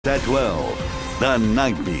At 12, the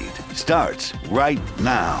Nightbeat starts right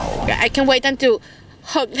now. I can't wait until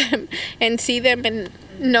hug them and see them and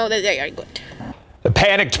know that they are good. The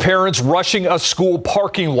panicked parents rushing a school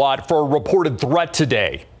parking lot for a reported threat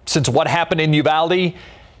today. Since what happened in Uvalde,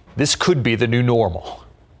 this could be the new normal.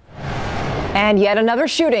 And yet another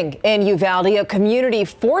shooting in Uvalde, a community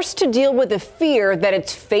forced to deal with the fear that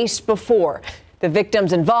it's faced before. The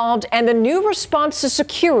victims involved and the new response to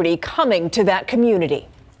security coming to that community.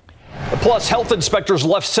 Plus, health inspectors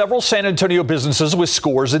left several San Antonio businesses with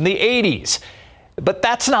scores in the 80s. But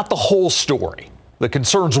that's not the whole story. The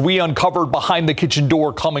concerns we uncovered behind the kitchen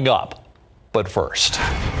door coming up. But first,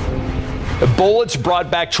 bullets brought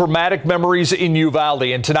back traumatic memories in Uvalde,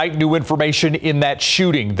 and tonight new information in that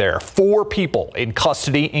shooting there. 4 people in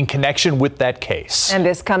custody in connection with that case. And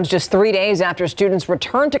this comes just 3 days after students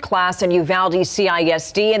returned to class in Uvalde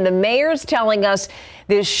CISD, and the mayor's telling us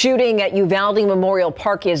this shooting at Uvalde Memorial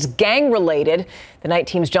Park is gang-related. The night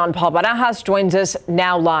team's John Paul Barajas joins us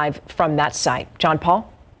now live from that site. John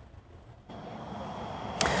Paul?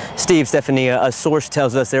 Steve, Stephanie, a source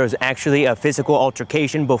tells us there was actually a physical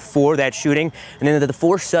altercation before that shooting, and then the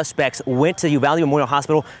 4 suspects went to Uvalde Memorial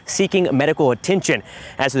Hospital seeking medical attention.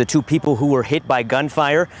 As for the 2 people who were hit by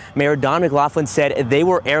gunfire, Mayor Don McLaughlin said they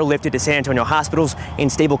were airlifted to San Antonio hospitals in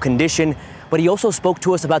stable condition, but he also spoke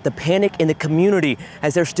to us about the panic in the community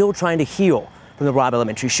as they're still trying to heal from the Robb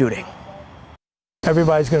Elementary shooting.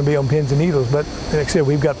 Everybody's going to be on pins and needles, but like I said,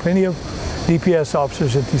 we've got plenty of DPS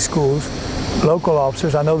officers at these schools. Local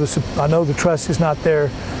officers. I know the trust is not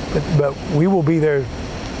there, but we will be there.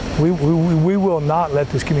 We will not let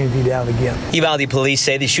this community down again. Uvalde police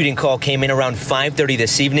say the shooting call came in around 5:30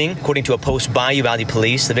 this evening. According to a post by Uvalde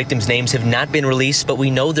police, the victims' names have not been released, but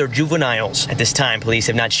we know they're juveniles. At this time, police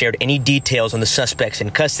have not shared any details on the suspects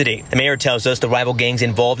in custody. The mayor tells us the rival gangs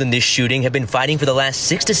involved in this shooting have been fighting for the last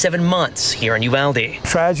 6 to 7 months here in Uvalde.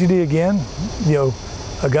 Tragedy again,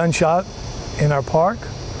 a gunshot in our park.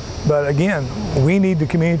 But again, we need the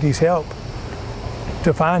community's help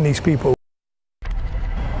to find these people.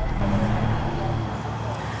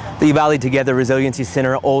 The Uvalde Together Resiliency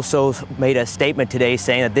Center also made a statement today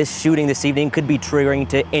saying that this shooting this evening could be triggering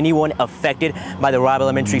to anyone affected by the Robb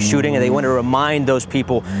Elementary shooting, and they want to remind those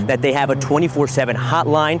people that they have a 24/7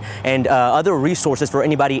 hotline and other resources for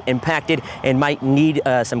anybody impacted and might need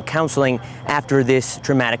some counseling after this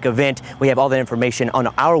traumatic event. We have all that information on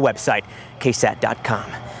our website, KSAT.com.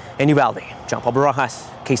 In Uvalde, John Paul Barajas,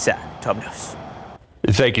 KSAT 12 News.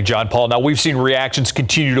 Thank you, John Paul. Now, we've seen reactions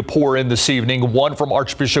continue to pour in this evening. One from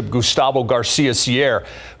Archbishop Gustavo Garcia Sierra,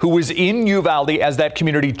 who was in Uvalde as that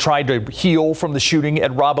community tried to heal from the shooting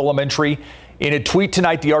at Robb Elementary. In a tweet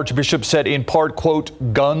tonight, the Archbishop said in part,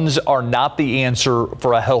 quote, "Guns are not the answer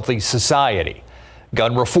for a healthy society."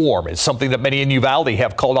 Gun reform is something that many in Uvalde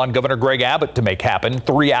have called on Governor Greg Abbott to make happen.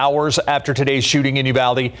 3 hours after today's shooting in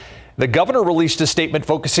Uvalde, the governor released a statement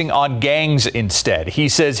focusing on gangs instead. He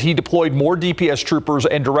says he deployed more DPS troopers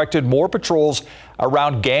and directed more patrols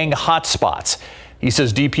around gang hotspots. He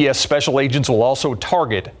says DPS special agents will also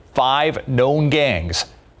target 5 known gangs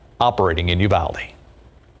operating in Uvalde.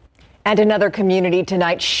 And another community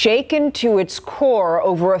tonight shaken to its core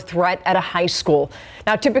over a threat at a high school.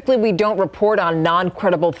 Now, typically we don't report on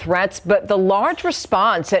non-credible threats, but the large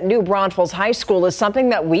response at New Braunfels High School is something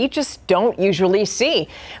that we just don't usually see.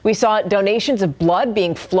 We saw donations of blood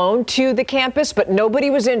being flown to the campus, but nobody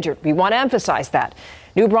was injured. We want to emphasize that.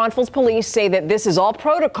 New Braunfels police say that this is all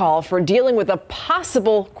protocol for dealing with a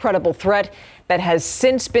possible credible threat that has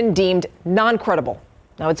since been deemed non-credible.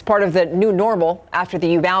 Now, it's part of the new normal after the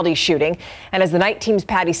Uvalde shooting. And as the night team's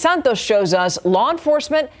Patty Santos shows us, law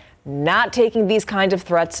enforcement not taking these kinds of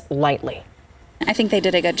threats lightly. I think they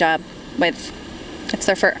did a good job with, it's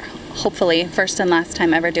their hopefully first and last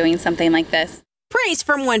time ever doing something like this. Praise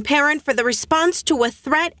from one parent for the response to a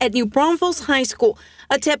threat at New Braunfels High School.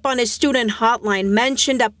 A tip on his student hotline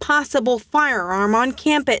mentioned a possible firearm on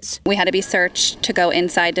campus. We had to be searched to go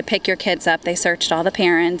inside to pick your kids up. They searched all the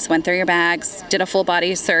parents, went through your bags, did a full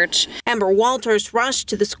body search. Amber Walters rushed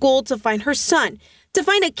to the school to find her son, to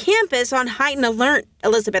find a campus on heightened alert.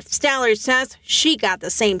 Elizabeth Staller says she got the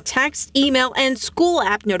same text, email, and school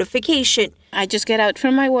app notification. I just get out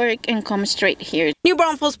from my work and come straight here. New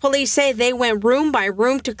Braunfels police say they went room by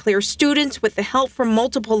room to clear students with the help from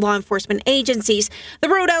multiple law enforcement agencies. The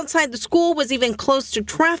road outside the school was even close to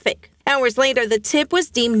traffic. Hours later, the tip was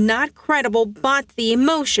deemed not credible, but the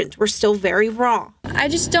emotions were still very raw. I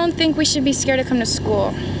just don't think we should be scared to come to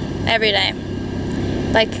school every day.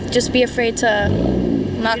 Like, just be afraid to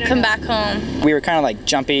not come back home. We were kind of like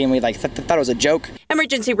jumpy and we thought it was a joke.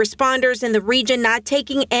 Emergency responders in the region not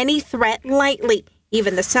taking any threat lightly.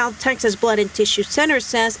 Even the South Texas Blood and Tissue Center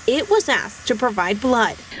says it was asked to provide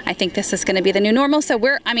blood. I think this is going to be the new normal, so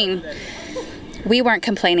we weren't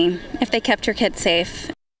complaining if they kept your kids safe.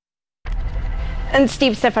 And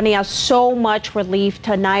Steve, Stefania, so much relief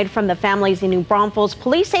tonight from the families in New Braunfels.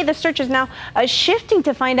 Police say the search is now shifting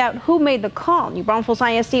to find out who made the call. New Braunfels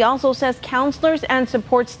ISD also says counselors and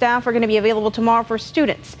support staff are going to be available tomorrow for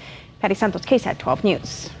students. Patty Santos, KSAT 12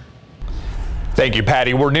 News. Thank you,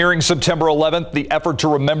 Patty. We're nearing September 11th. The effort to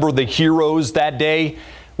remember the heroes that day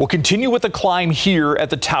will continue with a climb here at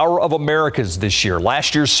the Tower of Americas this year.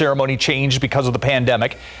 Last year's ceremony changed because of the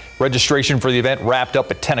pandemic. Registration for the event wrapped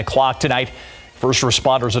up at 10 o'clock tonight. First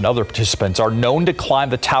responders and other participants are known to climb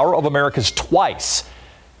the Tower of Americas twice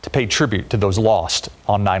to pay tribute to those lost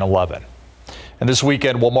on 9/11. And this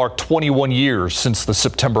weekend will mark 21 years since the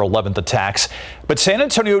September 11th attacks. But San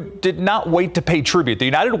Antonio did not wait to pay tribute. The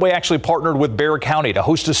United Way actually partnered with Bexar County to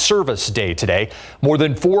host a service day today. More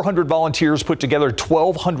than 400 volunteers put together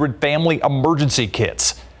 1,200 family emergency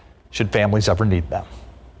kits, should families ever need them.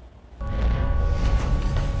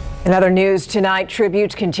 In other news tonight,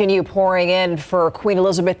 tributes continue pouring in for Queen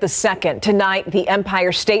Elizabeth II. Tonight, the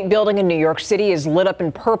Empire State Building in New York City is lit up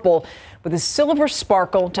in purple with a silver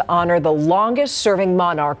sparkle to honor the longest serving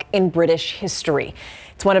monarch in British history.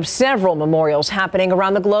 It's one of several memorials happening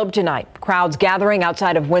around the globe tonight. Crowds gathering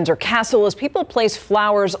outside of Windsor Castle as people place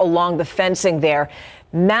flowers along the fencing there.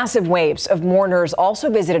 Massive waves of mourners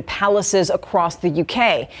also visited palaces across the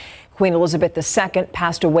UK. Queen Elizabeth II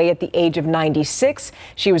passed away at the age of 96.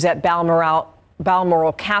 She was at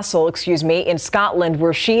Balmoral Castle, in Scotland,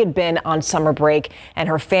 where she had been on summer break, and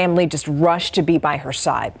her family just rushed to be by her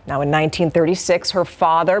side. Now, in 1936, her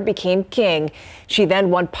father became king. She then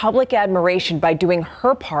won public admiration by doing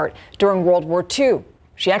her part during World War II.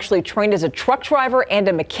 She actually trained as a truck driver and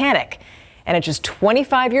a mechanic. And at just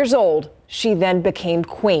 25 years old, she then became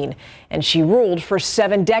queen, and she ruled for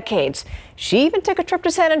 7 decades. She even took a trip to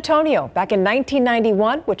San Antonio back in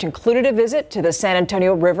 1991, which included a visit to the San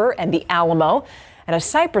Antonio River and the Alamo, and a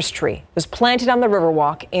cypress tree was planted on the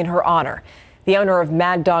Riverwalk in her honor. The owner of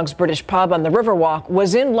Mad Dog's British Pub on the Riverwalk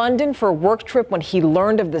was in London for a work trip when he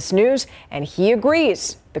learned of this news, and he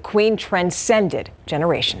agrees the Queen transcended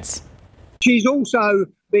generations. She's also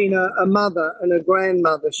been a mother and a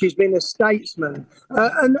grandmother. She's been a statesman.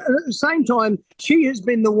 And at the same time, she has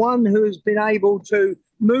been the one who has been able to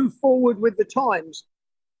move forward with the times.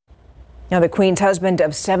 Now, the Queen's husband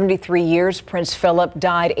of 73 years, Prince Philip,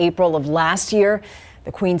 died April of last year.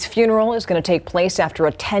 The Queen's funeral is going to take place after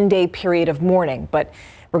a 10-day period of mourning. But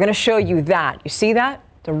we're going to show you that. You see that?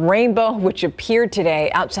 The rainbow which appeared today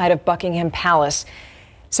outside of Buckingham Palace.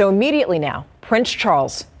 So immediately now, Prince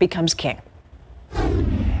Charles becomes king.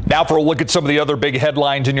 Now for a look at some of the other big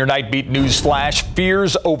headlines in your Nightbeat News Flash.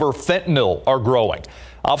 Fears over fentanyl are growing.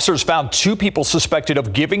 Officers found 2 people suspected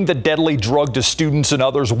of giving the deadly drug to students and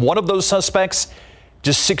others. One of those suspects,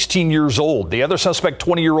 just 16 years old. The other suspect,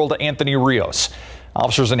 20-year-old Anthony Rios.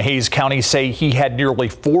 Officers in Hays County say he had nearly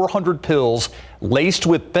 400 pills laced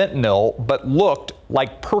with fentanyl, but looked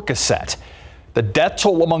like Percocet. The death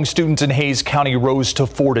toll among students in Hays County rose to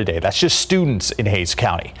 4 today. That's just students in Hays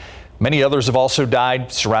County. Many others have also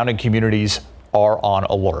died. Surrounding communities are on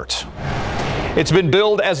alert. It's been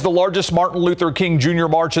billed as the largest Martin Luther King Jr.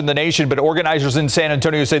 march in the nation, but organizers in San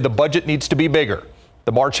Antonio say the budget needs to be bigger.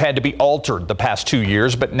 The march had to be altered the past 2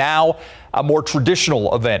 years, but now a more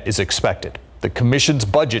traditional event is expected. The commission's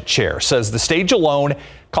budget chair says the stage alone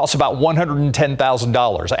costs about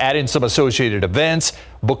 $110,000. Add in some associated events,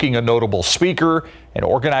 booking a notable speaker, and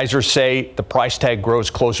organizers say the price tag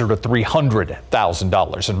grows closer to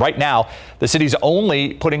 $300,000. And right now, the city's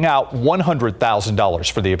only putting out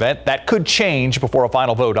 $100,000 for the event. That could change before a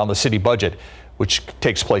final vote on the city budget, which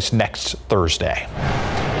takes place next Thursday.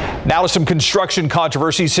 Now to some construction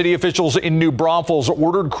controversy. City officials in New Braunfels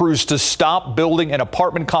ordered crews to stop building an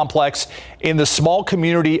apartment complex in the small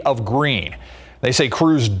community of Green. They say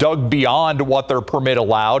crews dug beyond what their permit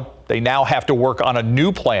allowed. They now have to work on a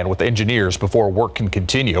new plan with engineers before work can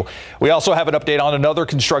continue. We also have an update on another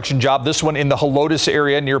construction job, this one in the Helotes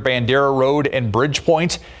area near Bandera Road and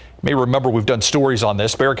Bridgepoint. You may remember we've done stories on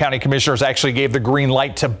this. Bexar County commissioners actually gave the green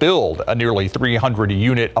light to build a nearly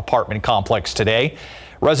 300-unit apartment complex today.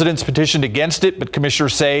 Residents petitioned against it, but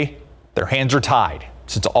commissioners say their hands are tied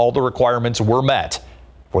since all the requirements were met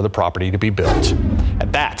for the property to be built.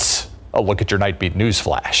 And that's a look at your Nightbeat News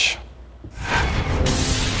Flash.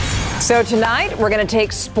 So tonight, we're going to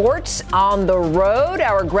take sports on the road.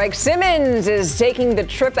 Our Greg Simmons is taking the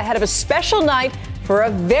trip ahead of a special night for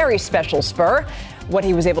a very special Spur. What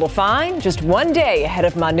he was able to find just one day ahead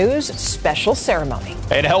of Manu's special ceremony.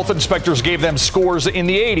 And health inspectors gave them scores in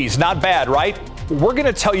the 80s. Not bad, right? We're going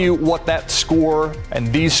to tell you what that score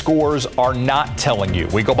and these scores are not telling you.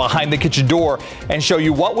 We go behind the kitchen door and show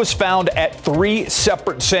you what was found at 3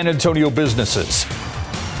 separate San Antonio businesses.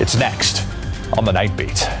 It's next on the Night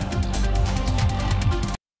Beat.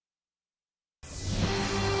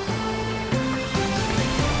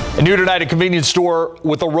 New tonight, a convenience store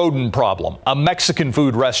with a rodent problem, a Mexican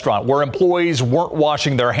food restaurant where employees weren't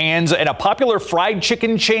washing their hands, and a popular fried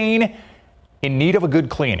chicken chain in need of a good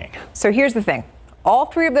cleaning. So here's the thing. All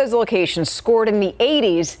 3 of those locations scored in the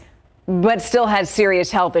 80s, but still had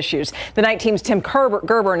serious health issues. The Night Team's Tim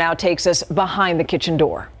Gerber now takes us behind the kitchen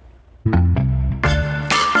door.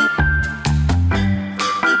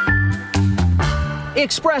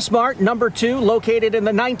 Express Mart number 2, located in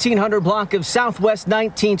the 1900 block of Southwest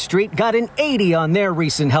 19th Street, got an 80 on their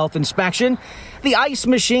recent health inspection. The ice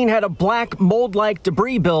machine had a black mold-like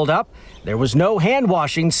debris buildup. There was no hand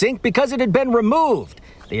washing sink because it had been removed.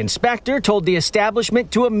 The inspector told the establishment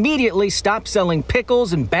to immediately stop selling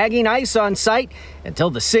pickles and bagging ice on site until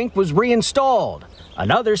the sink was reinstalled.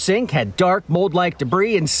 Another sink had dark mold-like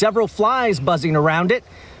debris and several flies buzzing around it.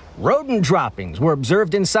 Rodent droppings were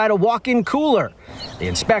observed inside a walk-in cooler. The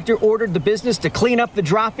inspector ordered the business to clean up the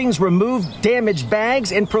droppings, remove damaged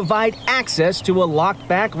bags, and provide access to a locked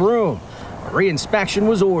back room. A reinspection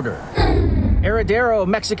was ordered. Heredero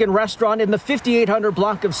Mexican restaurant in the 5800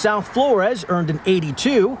 block of South Flores earned an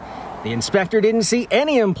 82. The inspector didn't see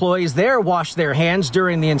any employees there wash their hands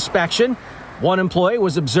during the inspection. One employee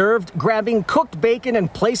was observed grabbing cooked bacon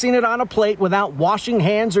and placing it on a plate without washing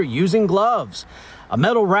hands or using gloves. A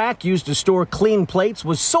metal rack used to store clean plates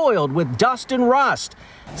was soiled with dust and rust.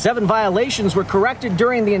 7 violations were corrected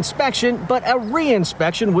during the inspection, but a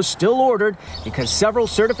re-inspection was still ordered because several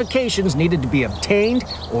certifications needed to be obtained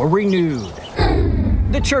or renewed.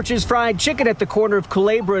 The Church's fried chicken at the corner of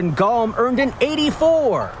Culebra and Galm earned an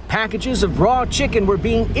 84. Packages of raw chicken were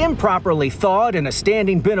being improperly thawed in a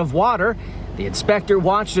standing bin of water. The inspector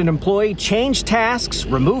watched an employee change tasks,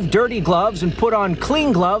 remove dirty gloves, and put on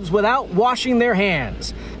clean gloves without washing their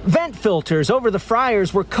hands. Vent filters over the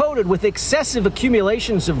fryers were coated with excessive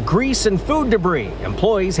accumulations of grease and food debris.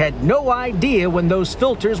 Employees had no idea when those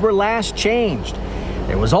filters were last changed.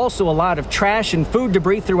 There was also a lot of trash and food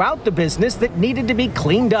debris throughout the business that needed to be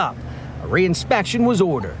cleaned up. A re-inspection was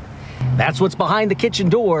ordered. That's what's behind the kitchen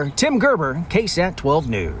door. Tim Gerber, KSAT 12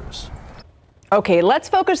 News. Okay, let's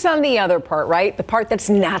focus on the other part, right? The part that's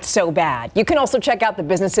not so bad. You can also check out the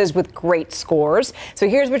businesses with great scores. So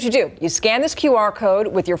here's what you do. You scan this QR code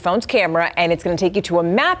with your phone's camera, and it's going to take you to a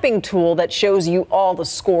mapping tool that shows you all the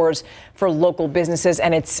scores for local businesses,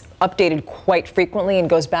 and it's updated quite frequently and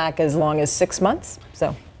goes back as long as 6 months.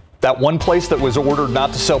 So that one place that was ordered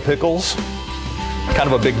not to sell pickles, kind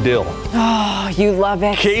of a big deal. Oh, you love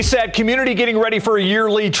it. KSAT community getting ready for a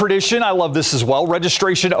yearly tradition. I love this as well.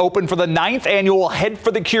 Registration open for the 9th annual Head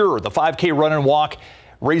for the Cure. The 5K run and walk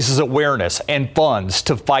raises awareness and funds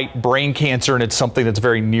to fight brain cancer, and it's something that's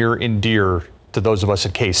very near and dear to those of us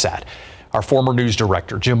at KSAT. Our former news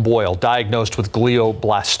director, Jim Boyle, diagnosed with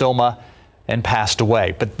glioblastoma and passed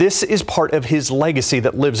away. But this is part of his legacy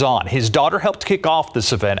that lives on. His daughter helped kick off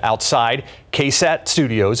this event outside KSAT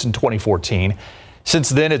studios in 2014. Since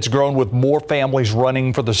then, it's grown with more families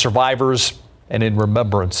running for the survivors and in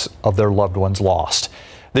remembrance of their loved ones lost.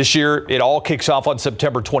 This year, it all kicks off on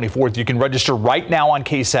September 24th. You can register right now on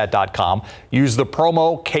KSAT.com. Use the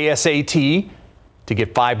promo KSAT to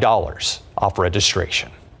get $5 off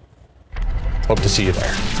registration. Hope to see you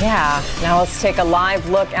there. Yeah. Now let's take a live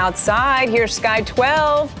look outside. Here's Sky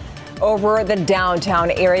 12 over the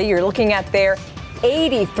downtown area. You're looking at there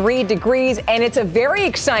 83 degrees, and it's a very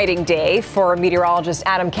exciting day for meteorologist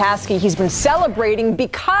Adam Caskey. He's been celebrating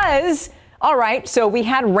because, all right, so we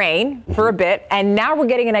had rain for a bit, and now we're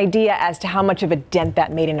getting an idea as to how much of a dent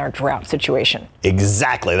that made in our drought situation.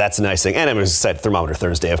 Exactly. That's a nice thing. And I'm excited Thermometer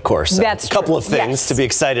Thursday, of course. So that's a couple true. of things to be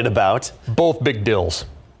excited about. Both big deals.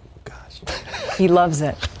 Gosh. He loves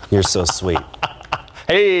it. You're so sweet.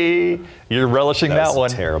 Hey, you're relishing that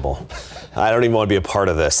one. Terrible. I don't even want to be a part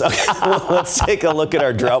of this. Okay, well, let's take a look at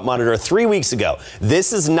our drought monitor 3 weeks ago.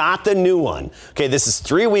 This is not the new one. Okay, this is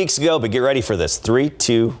 3 weeks ago, but get ready for this. 3,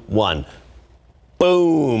 2, 1.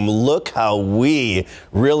 Boom. Look how we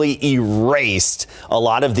really erased a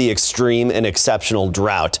lot of the extreme and exceptional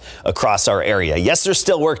drought across our area. Yes, there's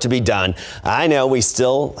still work to be done. I know we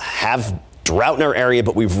still have drought in our area,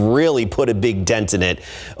 but we've really put a big dent in it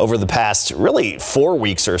over the past really 4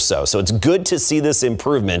 weeks or so. So it's good to see this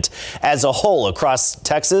improvement as a whole across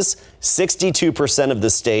Texas. 62% of the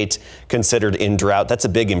state considered in drought. That's a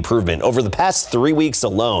big improvement. Over the past 3 weeks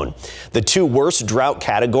alone, the 2 worst drought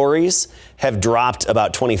categories have dropped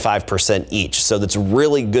about 25% each. So that's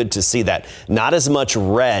really good to see that. Not as much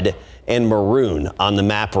red and maroon on the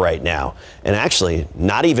map right now. And actually,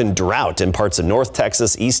 not even drought in parts of North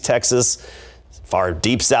Texas, East Texas, far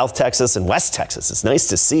deep South Texas, and West Texas. It's nice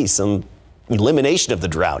to see some elimination of the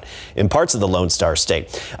drought in parts of the Lone Star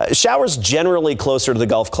State. Showers generally closer to the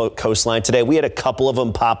Gulf coastline today. We had a couple of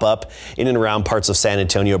them pop up in and around parts of San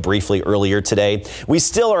Antonio briefly earlier today. We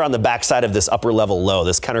still are on the backside of this upper level low,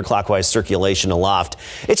 this counterclockwise circulation aloft.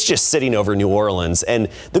 It's just sitting over New Orleans, and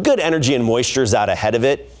the good energy and moisture is out ahead of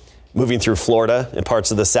it, moving through Florida and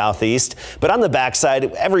parts of the southeast. But on the backside,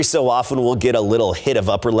 every so often we'll get a little hit of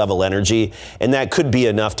upper level energy, and that could be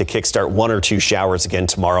enough to kickstart 1 or 2 showers again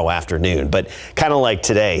tomorrow afternoon. But kind of like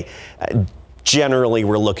today, generally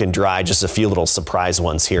we're looking dry, just a few little surprise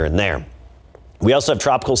ones here and there. We also have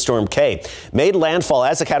Tropical Storm K, made landfall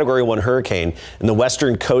as a Category 1 hurricane in the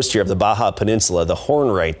western coast here of the Baja Peninsula, the Horn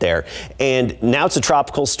right there. And now it's a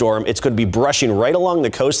tropical storm. It's going to be brushing right along the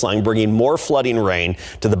coastline, bringing more flooding rain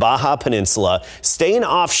to the Baja Peninsula, staying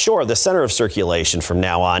offshore, the center of circulation from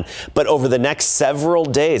now on. But over the next several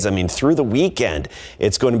days, I mean, through the weekend,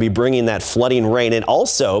 it's going to be bringing that flooding rain and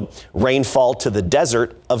also rainfall to the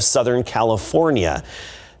desert of Southern California.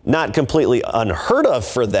 Not completely unheard of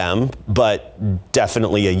for them, but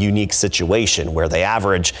definitely a unique situation where they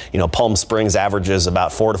average, Palm Springs averages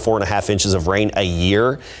about 4 to 4.5 inches of rain a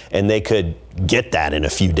year, and they could get that in a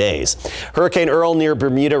few days. Hurricane Earl near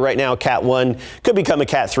Bermuda right now, Cat 1, could become a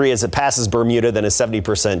Cat 3 as it passes Bermuda, then a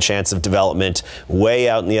 70% chance of development way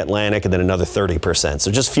out in the Atlantic, and then another 30%.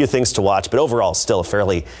 So just a few things to watch, but overall still a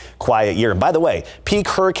fairly quiet year. And by the way, peak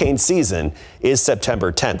hurricane season is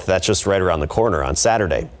September 10th. That's just right around the corner on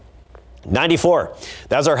Saturday. 94.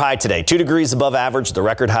 That was our high today. 2 degrees above average. The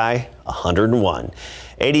record high, 101.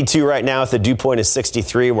 82 right now. At the dew point is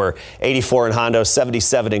 63. We're 84 in Hondo,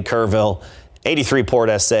 77 in Kerrville, 83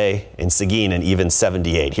 Port SA, and Seguin, and even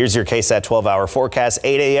 78. Here's your KSAT 12-hour forecast.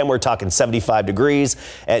 8 a.m. we're talking 75 degrees.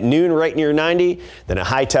 At noon, right near 90. Then a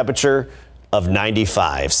high temperature of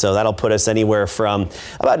 95. So that'll put us anywhere from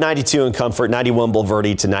about 92 in Comfort, 91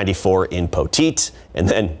 Bulverde to 94 in Poteet. And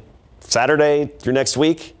then Saturday through next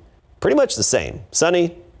week, pretty much the same.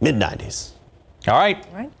 Sunny, mid-90s. All right.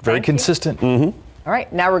 Very consistent. All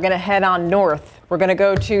right. Now we're going to head on north. We're going to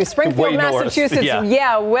go to Springfield, Massachusetts.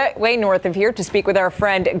 Way north of here to speak with our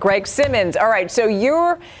friend Greg Simmons. All right. So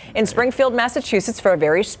you're in Springfield, Massachusetts for a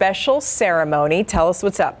very special ceremony. Tell us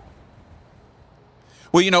what's up.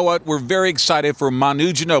 Well, you know what? We're very excited for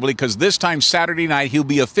Manu Ginobili because this time Saturday night, he'll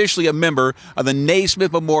be officially a member of the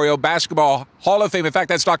Naismith Memorial Basketball Hall of Fame. In fact,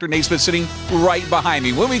 that's Dr. Naismith sitting right behind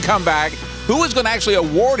me. When we come back, who is going to actually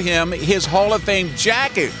award him his Hall of Fame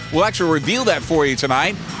jacket? We'll actually reveal that for you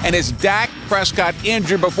tonight. And is Dak Prescott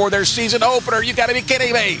injured before their season opener? You got to be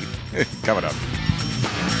kidding me. Coming up.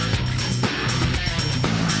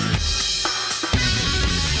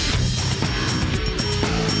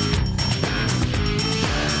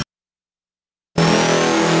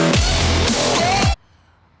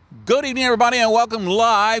 Good evening, everybody, and welcome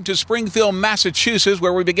live to Springfield, Massachusetts,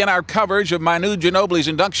 where we begin our coverage of Manu Ginobili's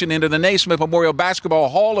induction into the Naismith Memorial Basketball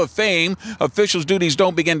Hall of Fame. Officials' duties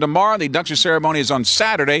don't begin tomorrow. The induction ceremony is on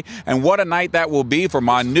Saturday, and what a night that will be for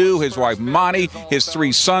Manu, his wife Monty, his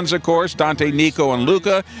 3 sons, of course, Dante, Nico, and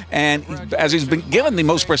Luca, and as he's been given the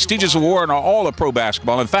most prestigious award in all of pro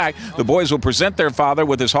basketball. In fact, the boys will present their father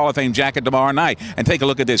with his Hall of Fame jacket tomorrow night. And take a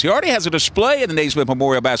look at this. He already has a display in the Naismith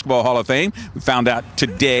Memorial Basketball Hall of Fame. We found out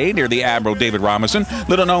today near the Admiral David Robinson,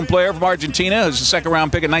 little-known player from Argentina, who's a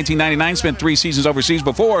second-round pick in 1999, spent 3 seasons overseas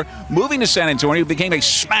before moving to San Antonio, became a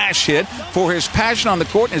smash hit for his passion on the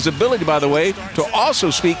court and his ability, by the way, to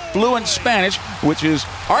also speak fluent Spanish, which is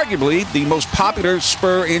arguably the most popular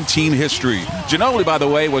Spur in team history. Ginobili, by the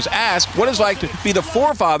way, was asked what it's like to be the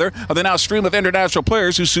forefather of the now stream of international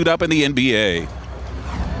players who suit up in the NBA.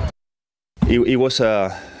 It was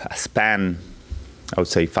a span, I would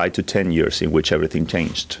say, 5 to 10 years in which everything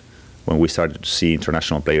changed. When we started to see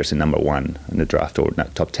international players in number 1 in the draft or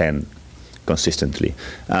top 10 consistently.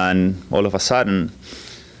 And all of a sudden,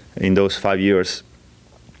 in those 5 years,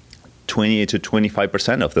 20 to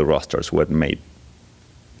 25% of the rosters were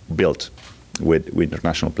built with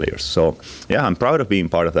international players. So, yeah, I'm proud of being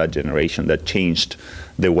part of that generation that changed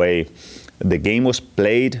the way the game was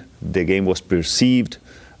played, the game was perceived,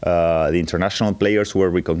 the international players were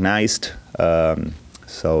recognized.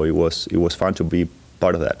 So it was fun to be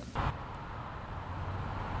part of that.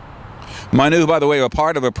 Manu, by the way, a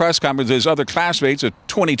part of a press conference with his other classmates of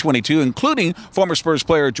 2022, including former Spurs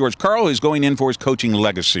player George Karl, who's going in for his coaching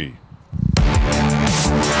legacy.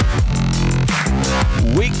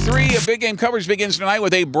 Week 3 of Big Game coverage begins tonight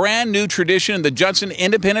with a brand new tradition in the Judson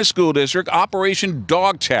Independent School District, Operation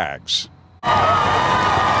Dog Tags.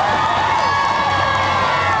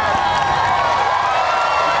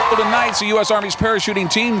 Golden Knights, the U.S. Army's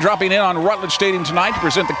parachuting team, dropping in on Rutledge Stadium tonight to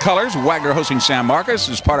present the colors. Wagner hosting San Marcos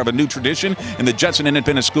as part of a new tradition in the Judson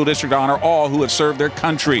Independent School District to honor all who have served their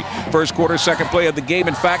country. First quarter, second play of the game.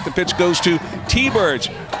 In fact, the pitch goes to T-Birds.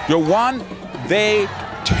 Jawan Vay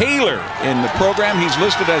Taylor in the program. He's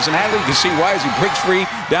listed as an athlete. You can see why as he breaks free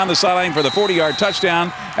down the sideline for the 40-yard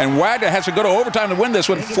touchdown. And Wagner has to go to overtime to win this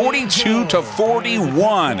one,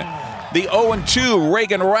 42-41. The 0-2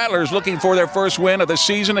 Reagan Rattlers looking for their first win of the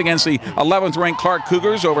season against the 11th-ranked Clark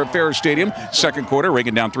Cougars over at Ferris Stadium. Second quarter,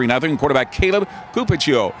 Reagan down 3-0. Quarterback Caleb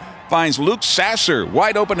Cupiccio finds Luke Sasser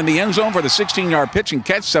wide open in the end zone for the 16-yard pitch and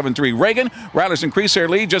catch, 7-3 Reagan. Rattlers increase their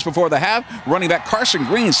lead just before the half. Running back Carson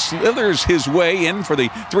Green slithers his way in for the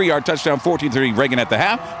 3-yard touchdown, 14-3 Reagan at the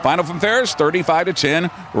half. Final from Ferris, 35-10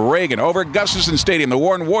 Reagan. Over at Gustafson Stadium, the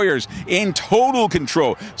Warren Warriors in total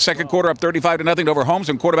control. Second quarter up 35-0 over Holmes,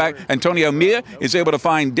 and quarterback Antonio Mia is able to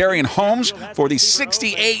find Darian Holmes for the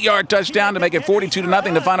 68-yard touchdown to make it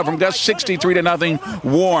 42-0. The final from Gus, 63-0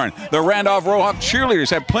 Warren. The Randolph Rohawk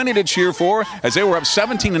cheerleaders have plenty to cheer for as they were up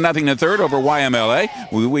 17-0 in the third over YMLA.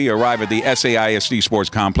 We arrive at the SAISD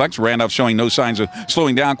Sports Complex. Randolph showing no signs of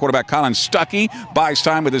slowing down. Quarterback Colin Stuckey buys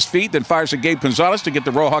time with his feet, then fires to Gabe Gonzalez to get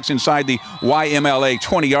the Rohawks inside the YMLA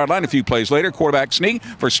 20-yard line. A few plays later, quarterback sneak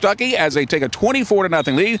for Stuckey as they take a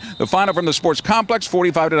 24-0 lead. The final from the Sports Complex,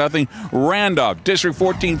 45-0 Randolph. District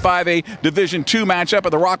 14 5A Division II matchup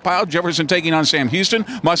at the Rock Pile. Jefferson taking on Sam Houston.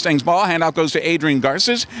 Mustangs ball. Handoff goes to Adrian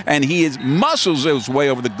Garces, and he muscles his way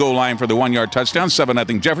over the goal line for the 1-yard touchdown,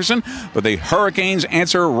 7-0 Jefferson. But the Hurricanes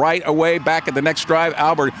answer right away. Back at the next drive,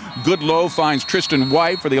 Albert Goodlow finds Tristan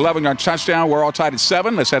White for the 11-yard touchdown. We're all tied at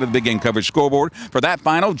 7. Let's head to the Big Game coverage scoreboard for that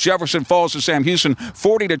final. Jefferson falls to Sam Houston,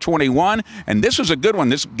 40-21. And this was a good one.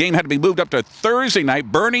 This game had to be moved up to Thursday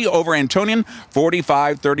night. Bernie over Antonian,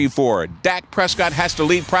 45-34. Dak Prescott has to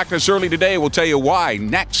leave practice early today. We'll tell you why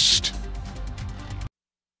next.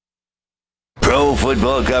 Pro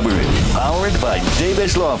football coverage powered by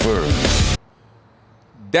Davis Law Firm.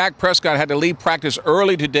 Dak Prescott had to leave practice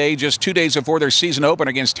early today, just 2 days before their season opener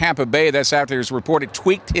against Tampa Bay. That's after it was reported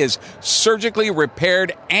tweaked his surgically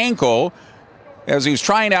repaired ankle as he was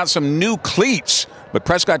trying out some new cleats. But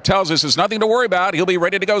Prescott tells us there's nothing to worry about. He'll be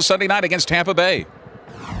ready to go Sunday night against Tampa Bay.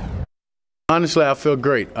 Honestly, I feel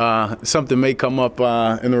great. Something may come up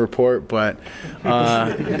in the report, but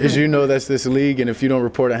as you know, that's this league, and if you don't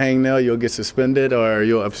report a hangnail, you'll get suspended or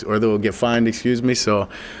they'll get fined. Excuse me. So,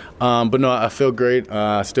 but no, I feel great.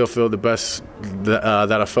 I still feel the best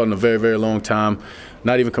that I felt in a very, very long time.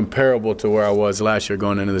 Not even comparable to where I was last year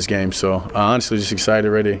going into this game. So, honestly, just excited,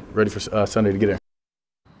 ready for Sunday to get there.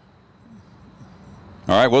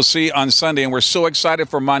 All right, we'll see on Sunday, and we're so excited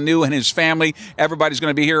for Manu and his family. Everybody's going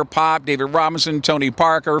to be here. Pop, David Robinson, Tony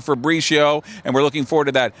Parker, Fabricio, and we're looking forward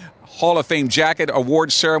to that Hall of Fame jacket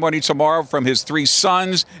award ceremony tomorrow from his 3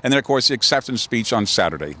 sons, and then, of course, the acceptance speech on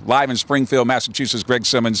Saturday. Live in Springfield, Massachusetts, Greg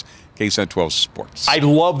Simmons, KSAT 12 Sports. I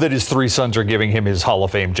love that his 3 sons are giving him his Hall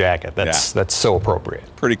of Fame jacket. That's so appropriate.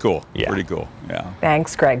 Pretty cool. Yeah. Pretty cool. Yeah.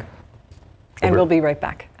 Thanks, Greg. And we'll be right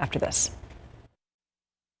back after this.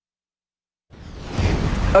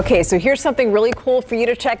 Okay, so here's something really cool for you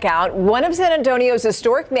to check out. One of San Antonio's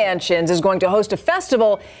historic mansions is going to host a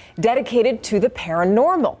festival dedicated to the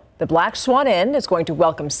paranormal. The Black Swan Inn is going to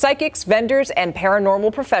welcome psychics, vendors, and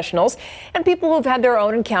paranormal professionals, and people who've had their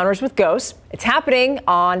own encounters with ghosts. It's happening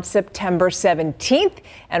on September 17th,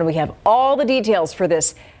 and we have all the details for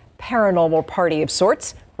this paranormal party of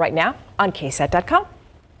sorts right now on KSAT.com.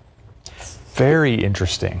 Very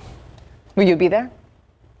interesting. Will you be there?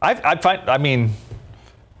 I mean,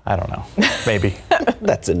 I don't know. Maybe.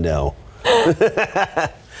 That's a no.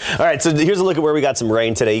 All right, so here's a look at where we got some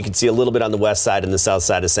rain today. You can see a little bit on the west side and the south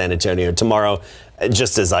side of San Antonio. Tomorrow,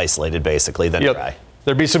 just as isolated, basically, then dry.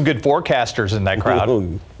 There'd be some good forecasters in that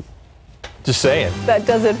crowd. Just saying. That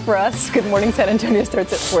does it for us. Good morning, San Antonio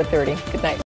starts at 4:30. Good night.